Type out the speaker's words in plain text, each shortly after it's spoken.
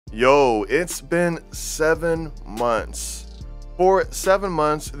Yo, it's been 7 months. For 7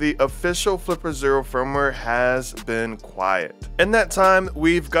 months, the official flipperzero firmware has been quiet. In that time,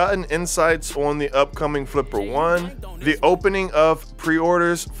 we've gotten insights on the upcoming Flipper 1, the opening of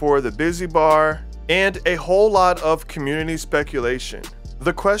pre-orders for the Busy Bar, and a whole lot of community speculation.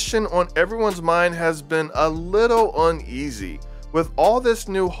 The question on everyone's mind has been a little uneasy. With all this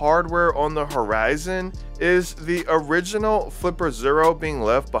new hardware on the horizon, is the original flipperzero being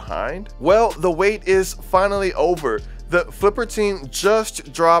left behind? Well, the wait is finally over. The Flipper team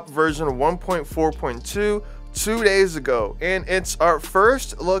just dropped version 1.4.2 2 days ago, and it's our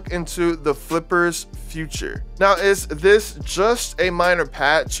first look into the Flipper's future. Now, is this just a minor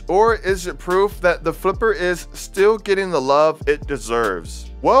patch, or is it proof that the Flipper is still getting the love it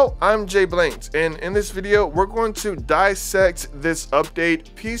deserves? Well, I'm Jay Blanks, and in this video, we're going to dissect this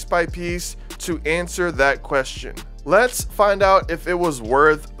update piece by piece to answer that question. Let's find out if it was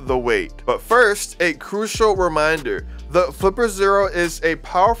worth the wait. But first, a crucial reminder. The flipperzero is a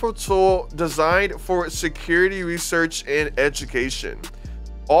powerful tool designed for security research and education.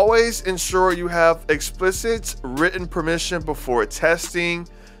 Always ensure you have explicit written permission before testing,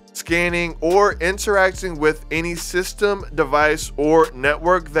 scanning, or interacting with any system, device, or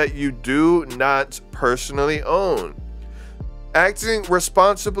network that you do not personally own. Acting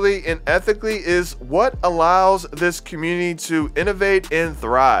responsibly and ethically is what allows this community to innovate and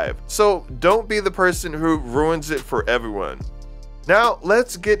thrive. So don't be the person who ruins it for everyone. Now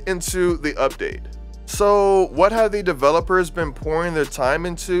let's get into the update. So what have the developers been pouring their time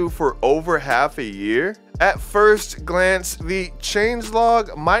into for over half a year? At first glance, the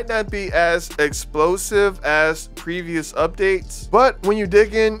changelog might not be as explosive as previous updates, but when you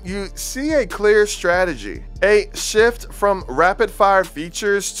dig in, you see a clear strategy. A shift from rapid-fire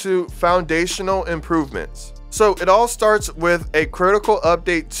features to foundational improvements. So it all starts with a critical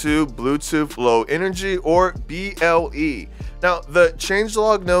update to Bluetooth Low Energy, or BLE. Now, the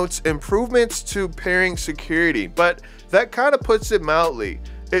changelog notes improvements to pairing security, but that kind of puts it mildly.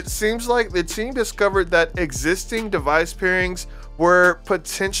 It seems like the team discovered that existing device pairings were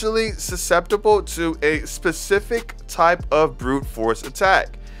potentially susceptible to a specific type of brute force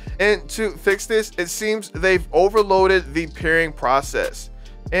attack. And to fix this, it seems they've overloaded the pairing process.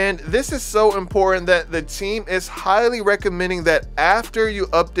 And this is so important that the team is highly recommending that after you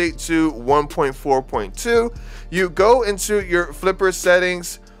update to 1.4.2, you go into your Flipper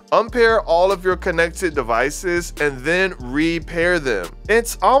settings, unpair all of your connected devices, and then repair them.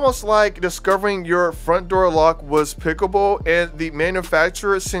 It's almost like discovering your front door lock was pickable and the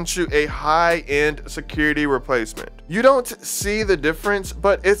manufacturer sent you a high-end security replacement. You don't see the difference,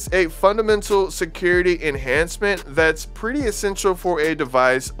 but it's a fundamental security enhancement that's pretty essential for a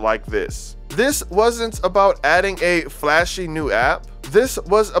device like this. This wasn't about adding a flashy new app. This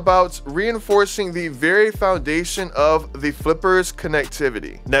was about reinforcing the very foundation of the Flipper's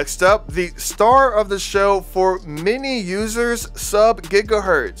connectivity. Next up, the star of the show for many users,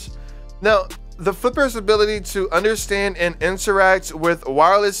 sub-gigahertz. Now, the Flipper's ability to understand and interact with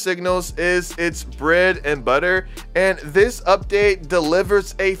wireless signals is its bread and butter, and this update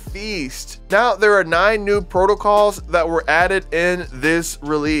delivers a feast. Now, there are 9 new protocols that were added in this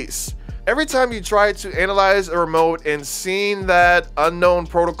release. Every time you try to analyze a remote and seeing that unknown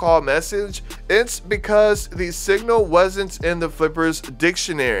protocol message, it's because the signal wasn't in the Flipper's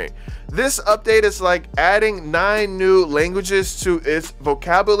dictionary. This update is like adding 9 new languages to its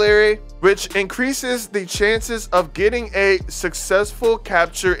vocabulary, which increases the chances of getting a successful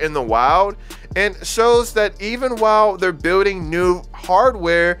capture in the wild, and shows that even while they're building new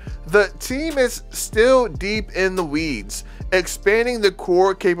hardware, the team is still deep in the weeds, expanding the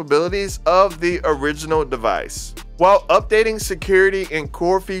core capabilities of the original device. While updating security and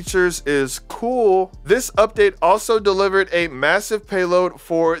core features is cool, this update also delivered a massive payload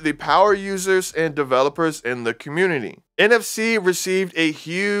for the power users and developers in the community. NFC received a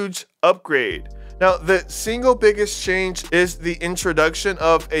huge upgrade. Now, the single biggest change is the introduction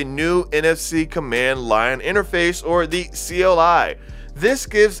of a new NFC command line interface, or the CLI. This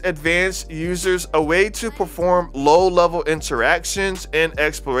gives advanced users a way to perform low-level interactions and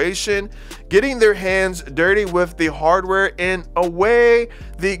exploration, getting their hands dirty with the hardware in a way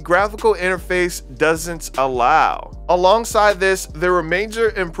the graphical interface doesn't allow. Alongside this, there were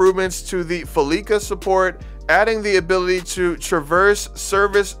major improvements to the Felica support, adding the ability to traverse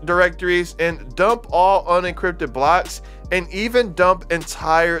service directories and dump all unencrypted blocks, and even dump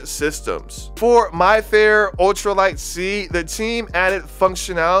entire systems. For MyFair Ultralight C, the team added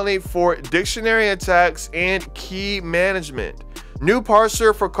functionality for dictionary attacks and key management. New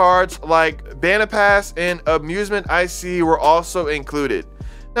parser for cards like BanaPass and Amusement IC were also included.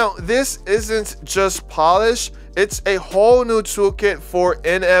 Now, this isn't just polish, it's a whole new toolkit for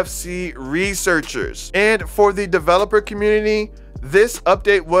NFC researchers. And for the developer community, this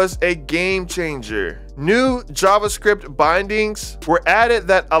update was a game changer. New JavaScript bindings were added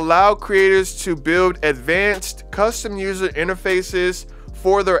that allow creators to build advanced custom user interfaces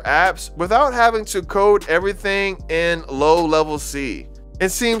for their apps without having to code everything in low-level C. It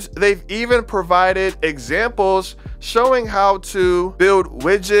seems they've even provided examples showing how to build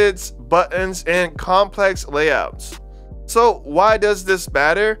widgets, buttons, and complex layouts. So why does this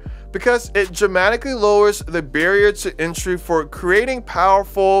matter? Because it dramatically lowers the barrier to entry for creating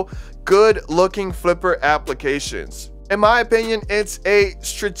powerful, good-looking Flipper applications. In my opinion, it's a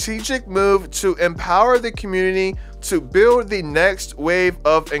strategic move to empower the community to build the next wave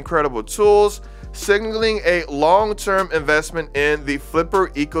of incredible tools, signaling a long-term investment in the Flipper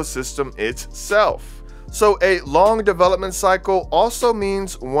ecosystem itself. So a long development cycle also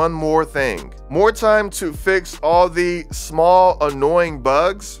means one more thing: more time to fix all the small annoying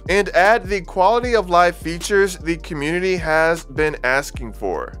bugs and add the quality of life features the community has been asking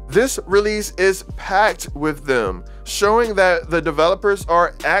for. This release is packed with them, showing that the developers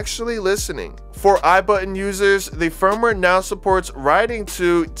are actually listening. For iButton users, the firmware now supports writing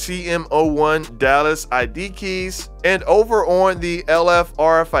to TM01 Dallas ID keys, and over on the LF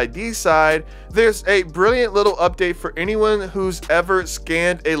RFID side, there's a brilliant little update for anyone who's ever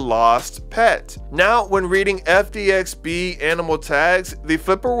scanned a lost pet. Now, when reading FDXB animal tags, the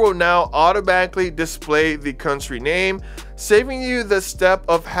Flipper will now automatically display the country name, saving you the step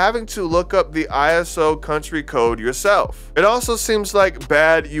of having to look up the ISO country code yourself. It also seems like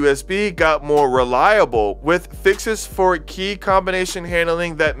bad USB got more reliable, with fixes for key combination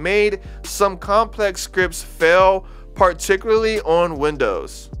handling that made some complex scripts fail, particularly on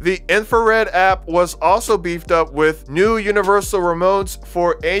Windows. The infrared app was also beefed up with new universal remotes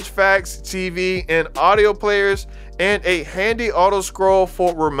for HVACs, TV, and audio players, and a handy auto scroll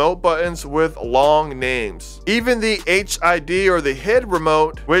for remote buttons with long names. Even the HID or the HID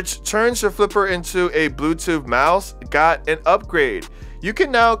remote, which turns your Flipper into a Bluetooth mouse, got an upgrade. You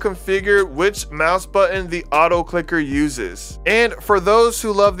can now configure which mouse button the auto clicker uses. And for those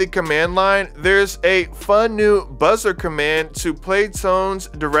who love the command line, there's a fun new buzzer command to play tones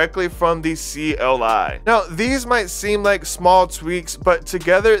directly from the CLI. Now, these might seem like small tweaks, but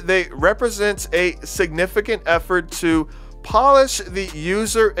together they represent a significant effort to polish the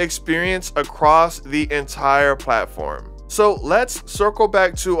user experience across the entire platform. So let's circle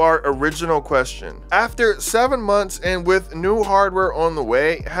back to our original question. After 7 months and with new hardware on the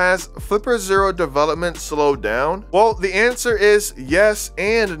way, has flipperzero development slowed down? Well, the answer is yes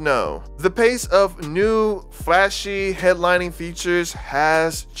and no. The pace of new, flashy, headlining features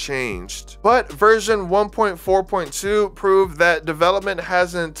has changed. But version 1.4.2 proved that development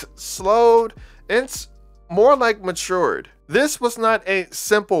hasn't slowed, it's more like matured. This was not a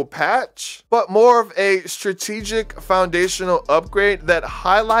simple patch, but more of a strategic foundational upgrade that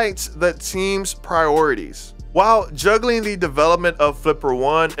highlights the team's priorities. While juggling the development of Flipper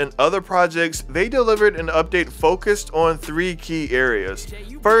 1 and other projects, they delivered an update focused on 3 key areas.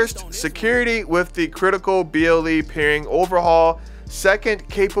 First, security with the critical BLE pairing overhaul. Second,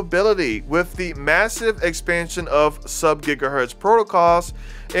 capability with the massive expansion of sub-gigahertz protocols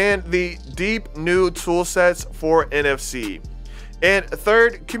and the deep new toolsets for NFC. And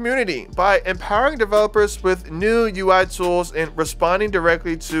third, community, by empowering developers with new UI tools and responding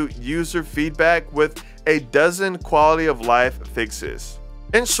directly to user feedback with a dozen quality of life fixes.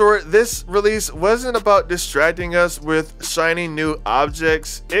 In short, this release wasn't about distracting us with shiny new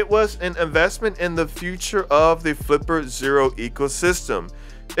objects. It was an investment in the future of the flipperzero ecosystem.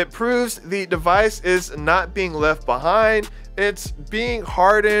 It proves the device is not being left behind. It's being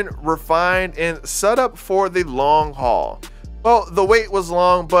hardened, refined, and set up for the long haul. Well, the wait was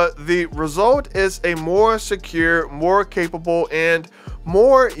long, but the result is a more secure, more capable, and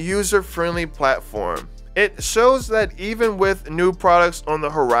more user-friendly platform. It shows that even with new products on the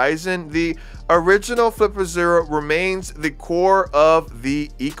horizon, the original flipperzero remains the core of the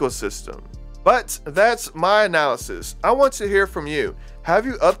ecosystem. But that's my analysis. I want to hear from you. Have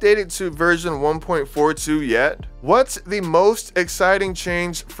you updated to version 1.42 yet? What's the most exciting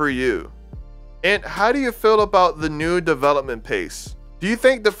change for you? And how do you feel about the new development pace? Do you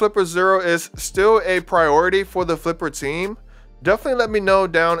think the flipperzero is still a priority for the Flipper team? Definitely let me know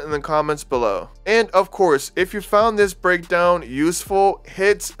down in the comments below. And of course, if you found this breakdown useful,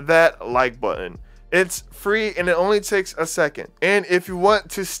 hit that like button. It's free and it only takes a second. And if you want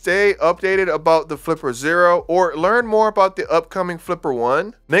to stay updated about the flipperzero or learn more about the upcoming Flipper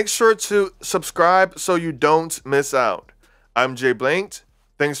 1, make sure to subscribe so you don't miss out. I'm Jay Blanked.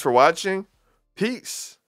 Thanks for watching. Peace.